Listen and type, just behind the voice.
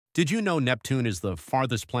Did you know Neptune is the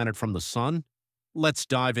farthest planet from the Sun? Let's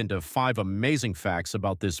dive into 5 amazing facts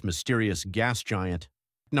about this mysterious gas giant.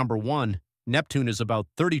 Number 1. Neptune is about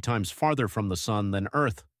 30 times farther from the Sun than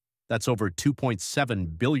Earth. That's over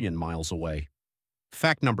 2.7 billion miles away.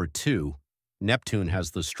 Fact number 2. Neptune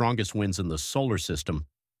has the strongest winds in the solar system,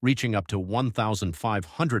 reaching up to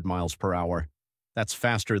 1,500 miles per hour. That's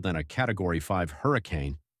faster than a Category 5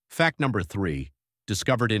 hurricane. Fact number 3.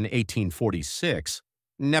 Discovered in 1846,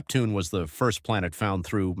 Neptune was the first planet found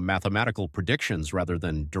through mathematical predictions rather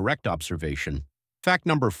than direct observation. Fact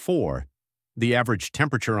number 4. The average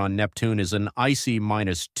temperature on Neptune is an icy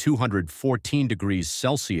minus 214 degrees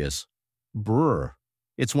Celsius. Brr.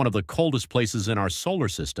 It's one of the coldest places in our solar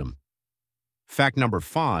system. Fact number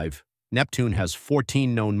 5. Neptune has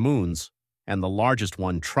 14 known moons, and the largest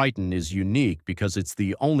one, Triton, is unique because it's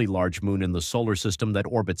the only large moon in the solar system that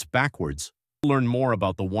orbits backwards. To learn more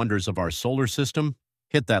about the wonders of our solar system,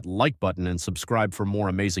 hit that like button and subscribe for more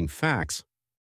amazing facts.